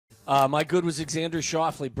My good was Xander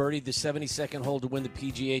Schauffele, birdied the 72nd hole to win the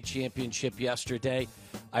PGA Championship yesterday.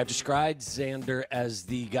 I've described Xander as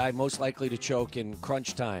the guy most likely to choke in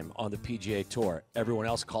crunch time on the PGA Tour. Everyone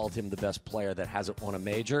else called him the best player that hasn't won a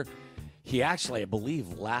major. He actually, I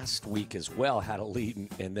believe, last week as well had a lead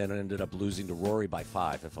and then ended up losing to Rory by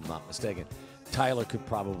 5, if I'm not mistaken. Tyler could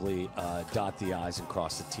probably dot the I's and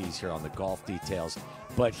cross the T's here on the golf details.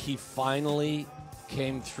 But he finally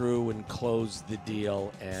came through and closed the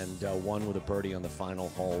deal and won with a birdie on the final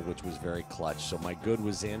hole, which was very clutch. So my good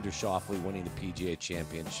was Xander Schauffele winning the PGA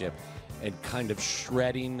Championship and kind of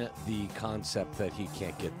shredding the concept that he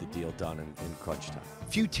can't get the deal done in crunch time.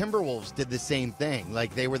 Few Timberwolves did the same thing.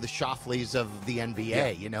 Like, they were the Schauffele's of the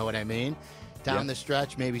NBA, you know what I mean? Down the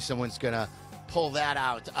stretch, maybe someone's going to pull that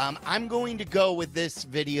out. I'm going to go with this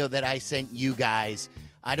video that I sent you guys.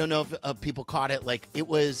 I don't know if people caught it. Like, it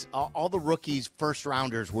was all the rookies, first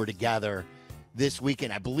rounders were together this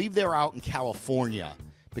weekend. I believe they were out in California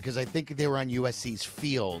because I think they were on USC's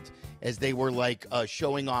field as they were like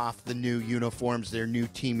showing off the new uniforms, their new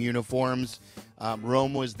team uniforms.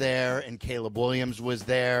 Rome was there and Caleb Williams was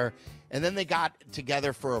there. And then they got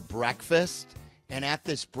together for a breakfast. And at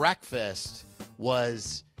this breakfast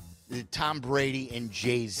was Tom Brady and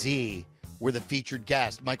Jay-Z were the featured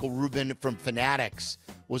guests. Michael Rubin from Fanatics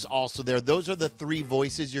was also there. Those are the three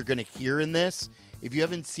voices you're going to hear in this. If you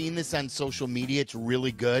haven't seen this on social media, it's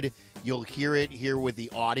really good. You'll hear it here with the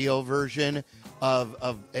audio version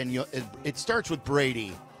it starts with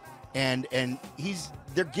Brady, and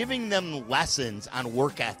they're giving them lessons on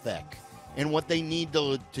work ethic and what they need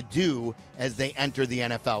to do as they enter the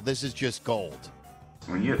NFL. This is just gold.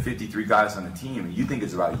 When you have 53 guys on the team and you think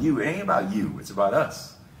it's about you, it ain't about you, it's about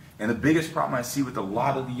us. And the biggest problem I see with a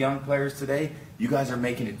lot of the young players today, you guys are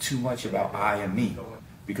making it too much about I and me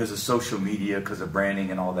because of social media, because of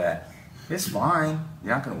branding and all that. It's fine.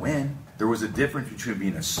 You're not going to win. There was a difference between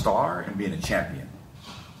being a star and being a champion.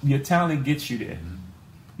 Your talent gets you there.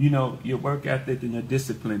 You know, your work ethic and your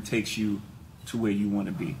discipline takes you to where you want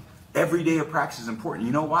to be. Every day of practice is important.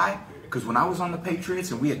 You know why? Because when I was on the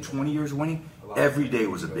Patriots and we had 20 years winning, every day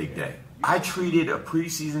was a big day. I treated a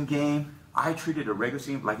preseason game, I treated a regular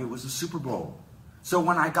season like it was a Super Bowl. So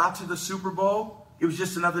when I got to the Super Bowl, it was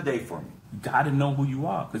just another day for me. You got to know who you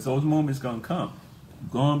are because those moments going to come.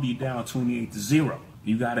 You're going to be down 28-0.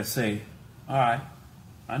 You got to say, all right,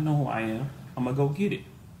 I know who I am. I'm going to go get it.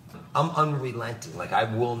 I'm unrelenting. Like, I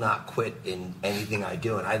will not quit in anything I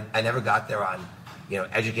do. And I never got there on,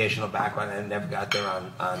 educational background. I never got there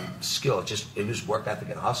on skill. It was work ethic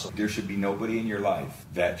and hustle. There should be nobody in your life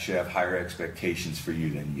that should have higher expectations for you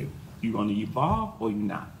than you. You're going to evolve or you're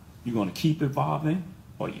not. You're going to keep evolving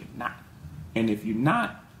or you're not. And if you're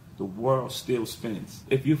not, the world still spins.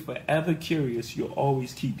 If you're forever curious, you'll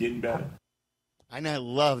always keep getting better. And I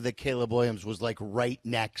love that Caleb Williams was like right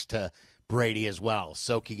next to Brady as well,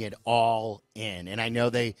 soaking it all in. And I know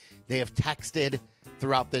they have texted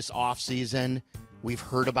throughout this offseason. We've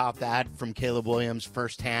heard about that from Caleb Williams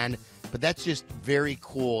firsthand. But that's just very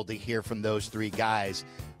cool to hear from those three guys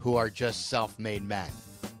who are just self-made men.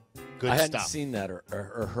 Good I stuff. hadn't seen that or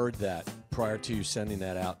heard that prior to you sending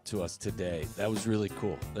that out to us today. That was really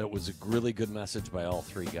cool. That was a really good message by all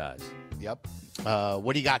three guys. Yep.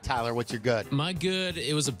 What do you got, Tyler? What's your good? My good,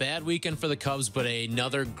 it was a bad weekend for the Cubs, but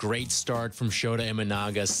another great start from Shota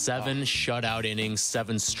Imanaga. 7 shutout innings,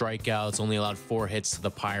 7 strikeouts, only allowed 4 hits to the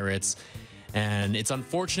Pirates. And it's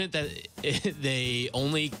unfortunate that they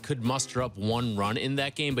only could muster up 1 run in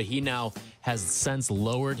that game, but he now has since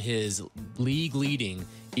lowered his league-leading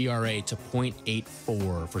ERA to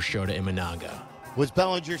 .84 for Shota Imanaga. Was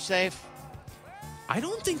Bellinger safe? I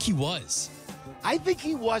don't think he was. I think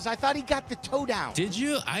he was. I thought he got the toe down. Did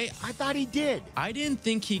you? I thought he did. I didn't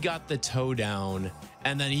think he got the toe down,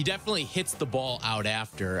 and then he definitely hits the ball out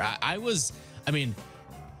after.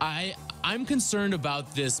 I'm concerned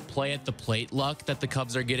about this play at the plate luck that the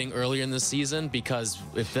Cubs are getting earlier in the season, because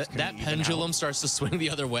if that pendulum starts to swing the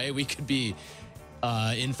other way, we could be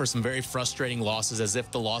in for some very frustrating losses, as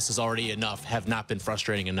if the losses already have not been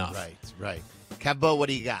frustrating enough. Right. Kevbo, what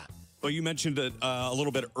do you got? Well, you mentioned it a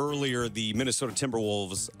little bit earlier, the Minnesota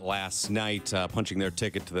Timberwolves last night punching their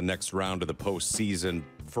ticket to the next round of the postseason.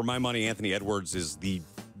 For my money, Anthony Edwards is the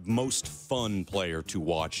most fun player to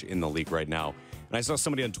watch in the league right now. And I saw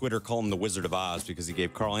somebody on Twitter call him the Wizard of Oz because he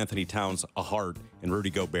gave Karl Anthony Towns a heart and Rudy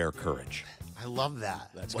Gobert courage. I love that.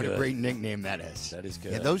 That's what good. a great nickname that is. That is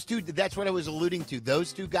good. Yeah, those two, that's what I was alluding to.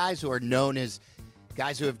 Those two guys who are known as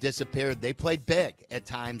guys who have disappeared, they played big at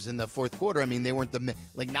times in the fourth quarter. I mean, they weren't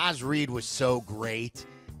like Naz Reid was so great,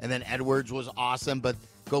 and then Edwards was awesome, but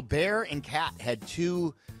Gobert and Cat had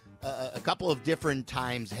 2 a couple of different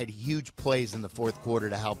times had huge plays in the fourth quarter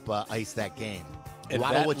to help ice that game. And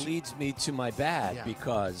that leads me to my bad,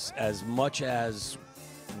 because as much as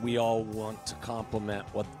we all want to compliment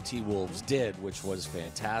what the T-Wolves did, which was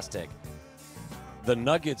fantastic, the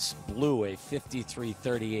Nuggets blew a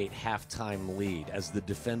 53-38 halftime lead as the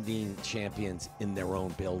defending champions in their own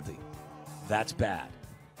building. That's bad.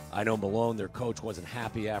 I know Malone, their coach, wasn't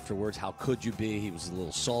happy afterwards. How could you be? He was a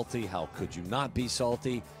little salty. How could you not be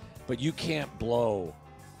salty? But you can't blow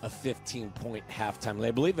a 15-point halftime lead.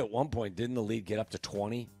 I believe at one point, didn't the lead get up to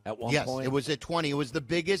 20 at one point? Yes, it was at 20. It was the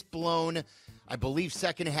biggest blown, I believe,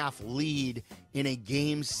 second-half lead in a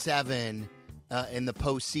Game 7 in the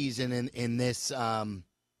postseason in this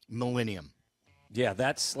millennium. Yeah,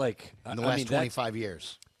 that's like... in the last 25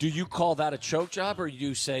 years. Do you call that a choke job, or do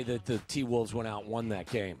you say that the T-Wolves went out and won that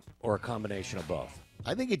game, or a combination of both?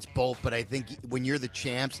 I think it's both, but I think when you're the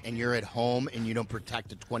champs and you're at home and you don't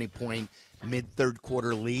protect a 20-point mid-third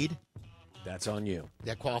quarter lead, that's on you.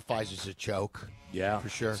 That qualifies as a choke. Yeah, for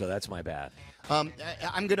sure. So that's my bad. I'm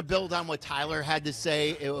going to build on what Tyler had to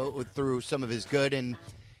say through some of his good, and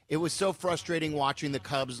it was so frustrating watching the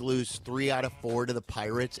Cubs lose 3 out of 4 to the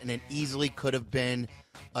Pirates, and it easily could have been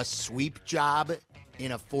a sweep job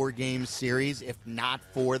in a 4-game series, if not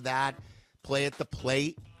for that play at the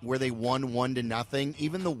plate where they won 1-0.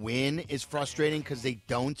 Even the win is frustrating because they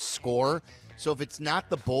don't score. So if it's not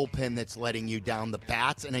the bullpen that's letting you down, the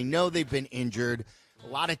bats, and I know they've been injured. A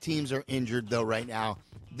lot of teams are injured, though, right now.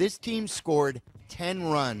 This team scored 10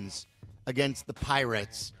 runs against the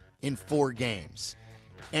Pirates in 4 games.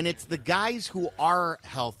 And it's the guys who are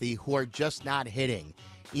healthy who are just not hitting.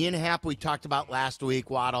 Ian Happ, we talked about last week,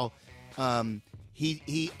 Waddle.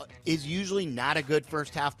 He is usually not a good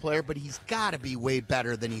first-half player, but he's got to be way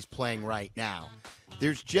better than he's playing right now.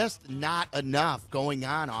 There's just not enough going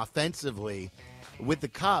on offensively with the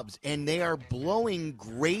Cubs, and they are blowing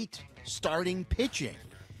great starting pitching.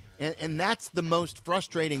 And that's the most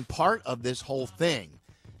frustrating part of this whole thing.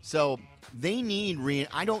 So they need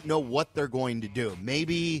I don't know what they're going to do.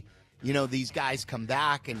 Maybe, these guys come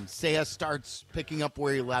back and Seiya starts picking up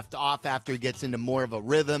where he left off after he gets into more of a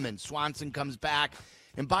rhythm, and Swanson comes back.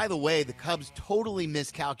 And by the way, the Cubs totally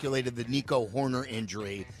miscalculated the Nico Horner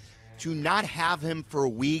injury. To not have him for a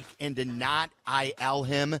week and to not IL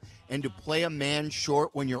him and to play a man short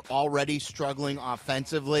when you're already struggling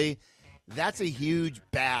offensively, that's a huge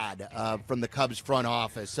bad from the Cubs front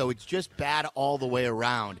office. So it's just bad all the way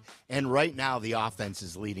around. And right now, the offense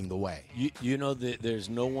is leading the way. You know that there's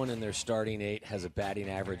no one in their starting 8 has a batting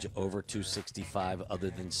average over 265 other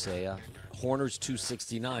than Seiya. Horner's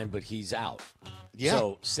 269, but he's out. Yeah.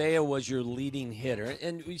 So Seiya was your leading hitter.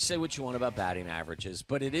 And you say what you want about batting averages,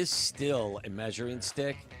 but it is still a measuring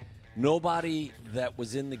stick. Nobody that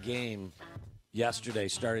was in the game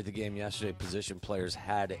started the game yesterday, position players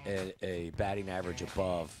had a batting average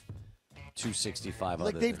above 265.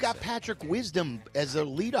 Like they've got Patrick Wisdom as a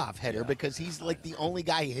leadoff hitter because he's like the only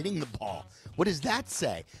guy hitting the ball. What does that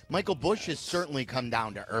say? Michael Busch has certainly come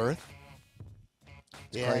down to earth.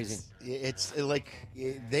 It's crazy. It's like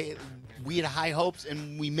we had high hopes,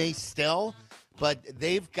 and we may still, but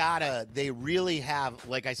they really have,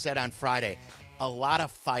 like I said on Friday, a lot of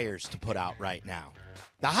fires to put out right now.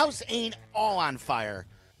 The house ain't all on fire,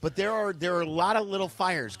 but there are a lot of little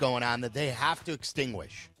fires going on that they have to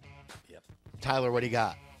extinguish. Yep. Tyler, what do you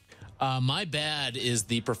got? My bad is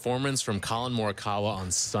the performance from Colin Morikawa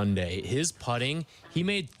on Sunday. His putting, he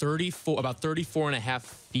made about 34 and a half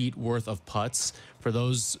feet worth of putts. For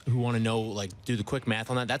those who want to know, do the quick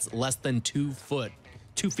math on that, that's less than 2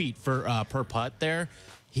 feet for per putt there.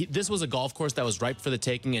 This was a golf course that was ripe for the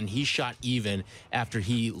taking, and he shot even after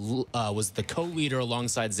he was the co-leader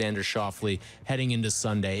alongside Xander Schauffele heading into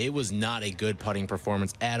Sunday. It was not a good putting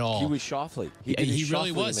performance at all. He was Schauffele. He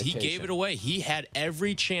really was. He gave it away. He had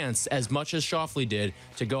every chance, as much as Schauffele did,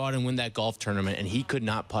 to go out and win that golf tournament, and he could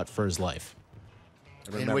not putt for his life.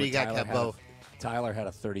 And what do you got, Cabo? Tyler had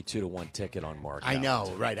a 32-1 ticket on Mark. I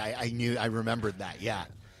know, right? I remembered that. Yeah,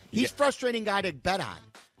 he's a frustrating guy to bet on.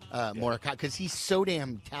 Morikawa, because he's so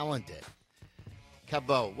damn talented.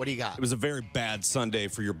 Cabo, what do you got? It was a very bad Sunday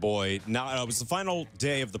for your boy. Now, it was the final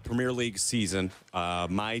day of the Premier League season.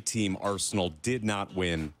 My team, Arsenal, did not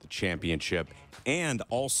win the championship. And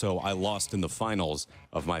also, I lost in the finals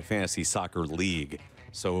of my fantasy soccer league.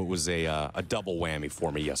 So it was a double whammy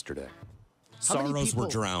for me yesterday. Sorrows were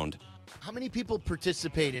drowned. How many people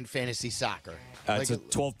participate in fantasy soccer? It's a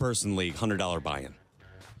 12-person league, $100 buy-in.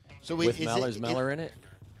 So with Meller in it?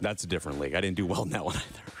 That's a different league. I didn't do well in that one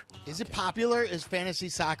either. Is it popular? Is fantasy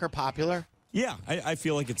soccer popular? Yeah, I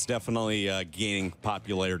feel like it's definitely gaining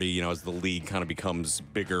popularity, as the league kind of becomes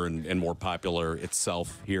bigger and more popular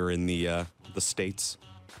itself here in the States.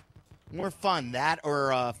 More fun, that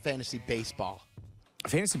or fantasy baseball?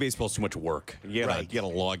 Fantasy baseball is too much work. You gotta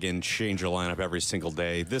log in, change your lineup every single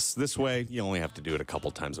day. This way, you only have to do it a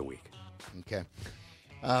couple times a week. Okay.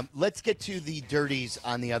 Let's get to the dirties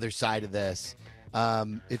on the other side of this.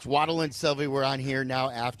 It's Waddle and Silvy. We're on here now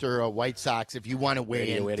after White Sox. If you want to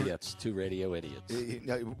weigh in. Idiots. Two radio idiots.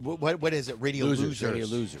 What is it? Radio losers. Radio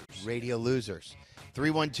losers. Radio losers.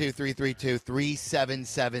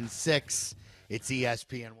 312-332-3776. It's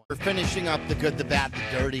ESPN. We're finishing up the good, the bad,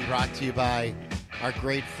 the dirty, brought to you by our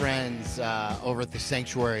great friends over at the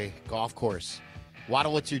Sanctuary Golf Course.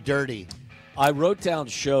 Waddle, what's your dirty? I wrote down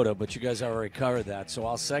Shota, but you guys already covered that, so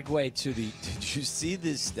I'll segue to the. Did you see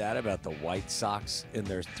this stat about the White Sox in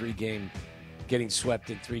their 3-game, getting swept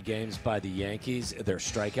in 3 games by the Yankees? Their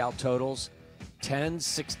strikeout totals 10,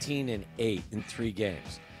 16, and 8 in 3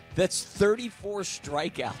 games. That's 34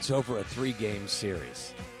 strikeouts over a 3-game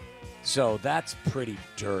series. So that's pretty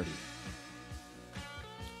dirty.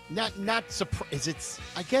 Not surprised.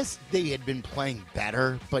 I guess they had been playing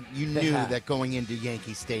better, but you knew that going into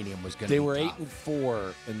Yankee Stadium was going to be They were tough.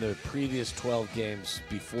 8-4 in the previous 12 games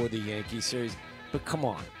before the Yankee series. But come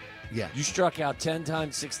on. Yeah. You struck out 10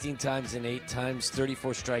 times, 16 times, and 8 times,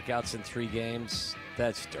 34 strikeouts in 3 games.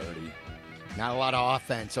 That's dirty. Not a lot of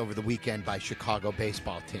offense over the weekend by Chicago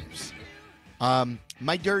baseball teams.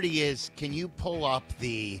 My dirty is, can you pull up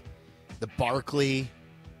the Barkley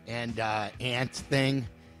and Ant thing?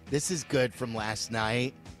 This is good from last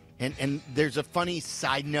night. And there's a funny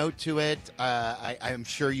side note to it. I'm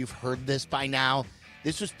sure you've heard this by now.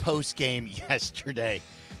 This was post-game yesterday.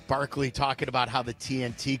 Barkley talking about how the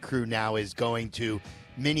TNT crew now is going to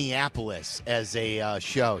Minneapolis as a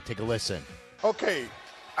show. Take a listen. Okay,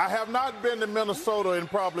 I have not been to Minnesota in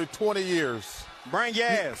probably 20 years. Bring your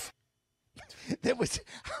ass.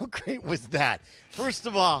 How great was that? First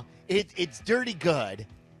of all, it's dirty good.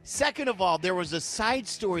 Second of all, there was a side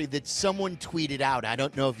story that someone tweeted out. I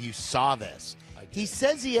don't know if you saw this. He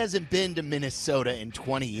says he hasn't been to Minnesota in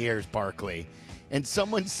 20 years, Barkley. And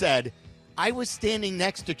someone said, I was standing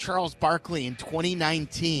next to Charles Barkley in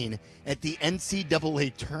 2019 at the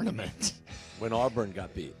NCAA tournament. When Auburn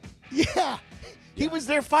got beat. Yeah. He was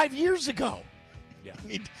there 5 years ago. Yeah.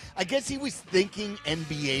 I guess he was thinking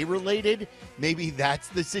NBA related. Maybe that's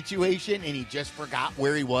the situation, and he just forgot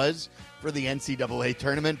where he was for the NCAA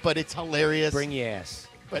tournament. But it's hilarious. Bring your ass.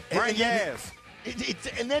 But Bring your ass.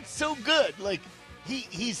 And that's so good. Like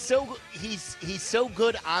he's so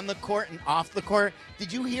good on the court and off the court.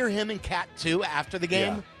 Did you hear him and Cat too after the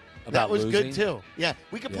game? Yeah. That About was losing? good too. Yeah,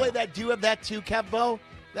 we could play that. Do you have that too, Kev-Bo?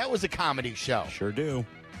 That was a comedy show. Sure do.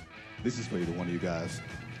 This is for either one of you guys.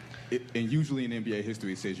 And usually in NBA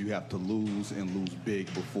history, it says you have to lose and lose big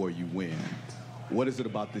before you win. What is it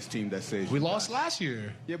about this team that says we lost last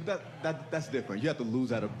year? Yeah, but that's different. You have to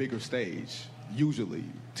lose at a bigger stage. Usually,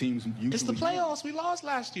 teams usually. It's the playoffs. We lost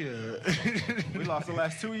last year. We lost the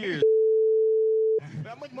last 2 years.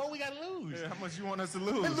 How much more we got to lose? Yeah, how much you want us to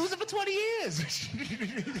lose? Been losing for 20 years.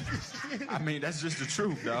 I mean, that's just the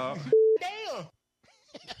truth, dog. Damn.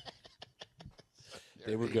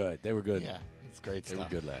 They were good. They were good. Yeah, it's great They stuff.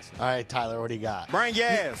 were good last night. All right, Tyler, what do you got? Bring your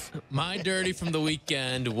ass. My dirty from the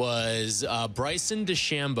weekend was Bryson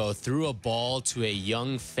DeChambeau threw a ball to a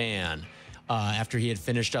young fan after he had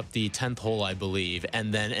finished up the 10th hole, I believe,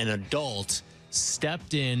 and then an adult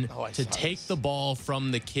stepped in to take the ball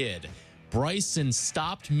from the kid. Bryson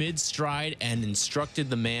stopped mid-stride and instructed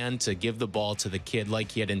the man to give the ball to the kid like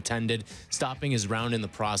he had intended, stopping his round in the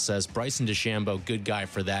process. Bryson DeChambeau, good guy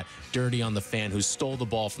for that. Dirty on the fan who stole the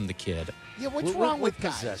ball from the kid. Yeah, what's wrong with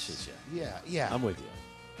guys? possessions? Yeah. I'm with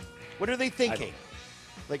you. What are they thinking?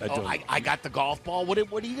 Like, I don't know. I got the golf ball. What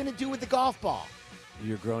are you going to do with the golf ball?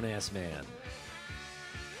 You're a grown-ass man.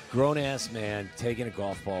 Grown-ass man taking a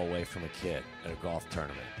golf ball away from a kid at a golf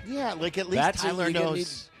tournament. Yeah, like at least That's Tyler you're gonna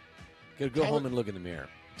knows. Gotta go Tyler- home and look in the mirror.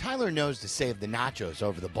 Tyler knows to save the nachos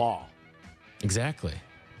over the ball. Exactly.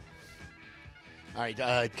 All right,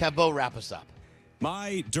 Kev-Bo, wrap us up.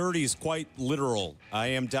 My dirty is quite literal. I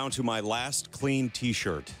am down to my last clean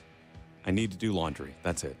T-shirt. I need to do laundry.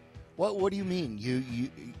 That's it. What do you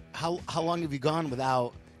mean? How long have you gone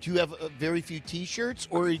without? Do you have very few T-shirts,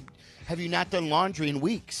 or have you not done laundry in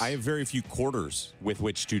weeks? I have very few quarters with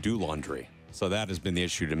which to do laundry. So that has been the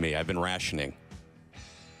issue to me. I've been rationing.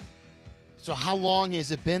 So how long has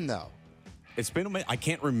it been, though? It's been, I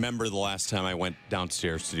can't remember the last time I went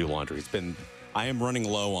downstairs to do laundry. I am running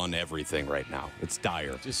low on everything right now. It's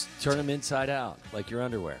dire. Just turn them inside out like your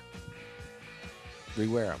underwear.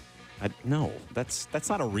 Rewear them. No, that's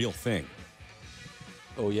not a real thing.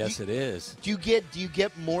 Oh, yes, it is. Do you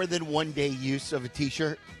get more than 1 day use of a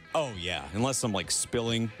T-shirt? Oh yeah, unless I'm like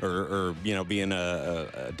spilling or being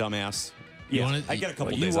a dumbass. Yeah, I get a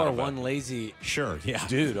couple days You out are of it. one lazy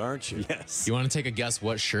dude, aren't you? Yes. You want to take a guess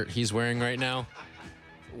what shirt he's wearing right now?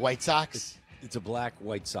 White Sox? It's a black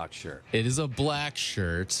White Sox shirt. It is a black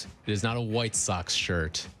shirt. It is not a White Sox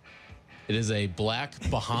shirt. It is a black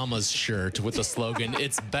Bahamas shirt with the slogan,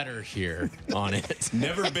 "It's better here" on it.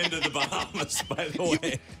 Never been to the Bahamas, by the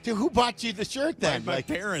way. Dude, who bought you the shirt then? My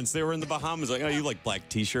parents, they were in the Bahamas. Like, oh, you like black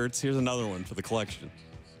T-shirts? Here's another one for the collection.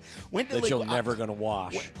 That you're never going to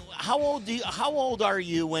wash. How old are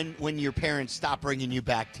you when your parents stop bringing you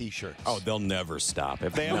back T-shirts? Oh, they'll never stop.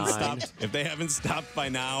 If they haven't stopped by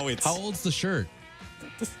now, it's How old's the shirt?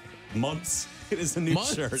 months. It is a new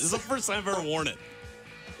Months? shirt. This is the first time I've ever worn it.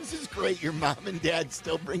 This is great. Your mom and dad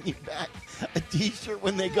still bring you back a T-shirt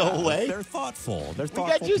when they go away. They're thoughtful. They're We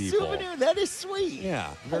thoughtful got you a people. souvenir. That is sweet. Yeah,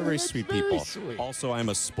 very that's sweet very people. sweet. Also, I'm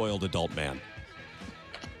a spoiled adult man.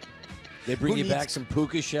 They bring Who you needs- back some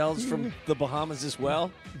puka shells from the Bahamas as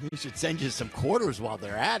well? They should send you some quarters while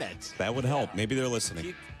they're at it. That would help. Maybe they're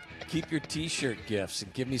listening. Keep your T-shirt gifts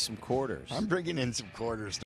and give me some quarters. I'm bringing in some quarters